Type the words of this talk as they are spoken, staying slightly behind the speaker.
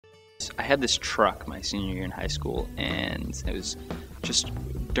I had this truck my senior year in high school, and it was just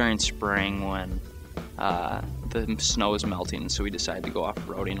during spring when the snow was melting, so we decided to go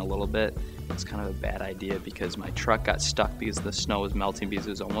off-roading a little bit. It's kind of a bad idea because my truck got stuck because the snow was melting because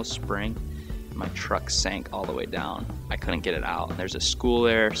it was almost spring. My truck sank all the way down. I couldn't get it out. There's a school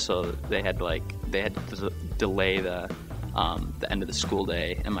there, so they had to delay the end of the school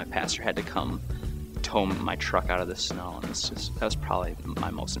day, and my pastor had to come tow my truck out of the snow, and that was probably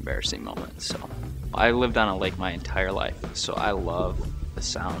my most embarrassing moment. So I lived on a lake my entire life, so I love the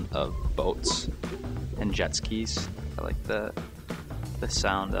sound of boats and jet skis. I like the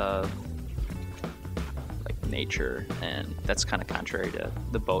sound of like nature, and that's kind of contrary to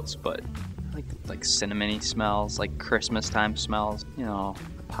the boats, but like cinnamony smells, like Christmas time smells,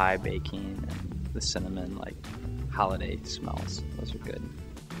 pie baking and the cinnamon, like holiday smells. Those are good.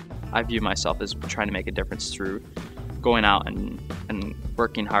 I view myself as trying to make a difference through going out and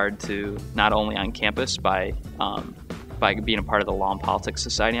working hard to not only on campus by being a part of the Law and Politics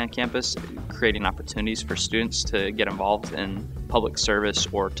Society on campus, creating opportunities for students to get involved in public service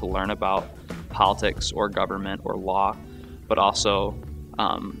or to learn about politics or government or law, but also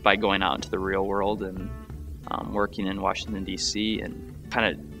by going out into the real world and working in Washington D.C. and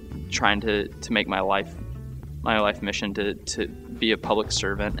kind of trying to make my life mission to be a public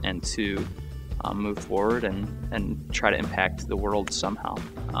servant and to move forward and try to impact the world somehow.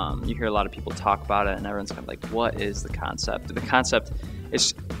 You hear a lot of people talk about it, and everyone's kind of like, what is the concept? The concept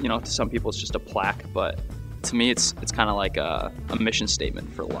is, to some people it's just a plaque, but to me it's kind of like a mission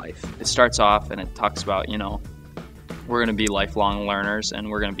statement for life. It starts off and it talks about, we're going to be lifelong learners and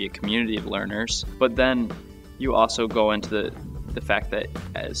we're going to be a community of learners, but then you also go into the fact that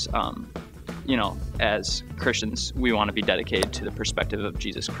as Christians, we want to be dedicated to the perspective of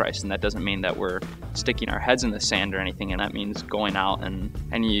Jesus Christ, and that doesn't mean that we're sticking our heads in the sand or anything, and that means going out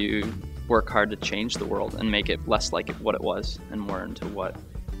and you work hard to change the world and make it less like what it was and more into what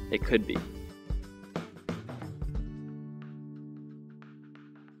it could be.